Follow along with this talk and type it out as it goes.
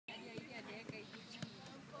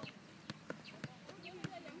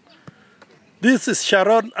This is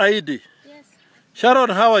Sharon ID. Yes.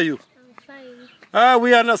 Sharon, how are you? I'm fine.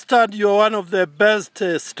 We understand you're one of the best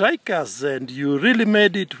strikers, and you really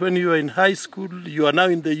made it when you were in high school. You are now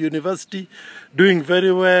in the university, doing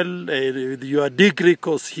very well with your degree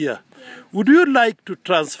course here. Yes. Would you like to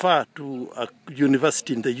transfer to a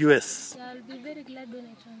university in the US? Yeah, I'll be very glad when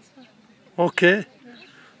I transfer. Okay. Yeah.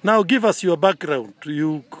 Now give us your background.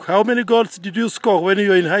 How many goals did you score when you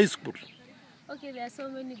were in high school? Okay, there are so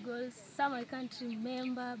many goals. Some I can't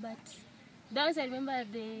remember, but the ones I remember are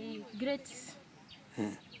the great,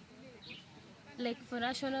 like for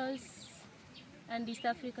nationals and East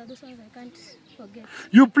Africa. Those ones I can't forget.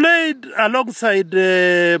 You played alongside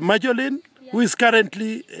Majolin, Yeah. who is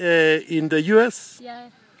currently in the US. Yeah.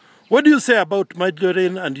 What do you say about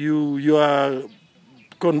Majolin and your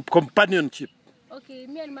companionship? Okay,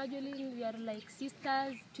 me and Majolin, we are like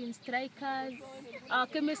sisters, twin strikers. Our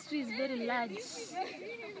chemistry is very large.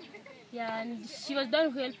 Yeah, and she was the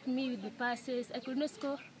one who helped me with the passes. I could not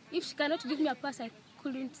score. If she cannot give me a pass, I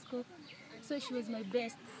couldn't score. So she was my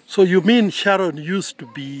best. So you mean Sharon used to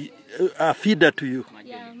be a feeder to you?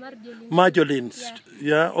 Yeah, Marjolin. Majolin. Yeah.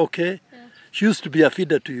 Yeah, okay. Yeah. She used to be a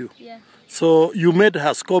feeder to you. Yeah. So you made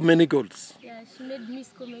her score many goals. Yeah, she made me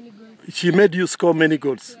score many goals. She made you score many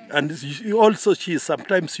goals. Yeah. And she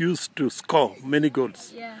sometimes used to score many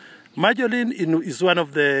goals. Yeah. Majolin is one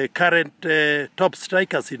of the current top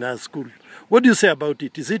strikers in our school. What do you say about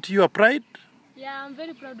it? Is it your pride? Yeah, I'm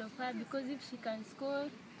very proud of her because if she can score,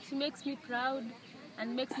 she makes me proud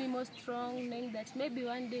and makes me more strong, knowing that maybe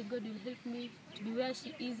one day God will help me to be where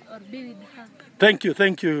she is or be with her. Thank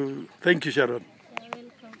you, Sharon.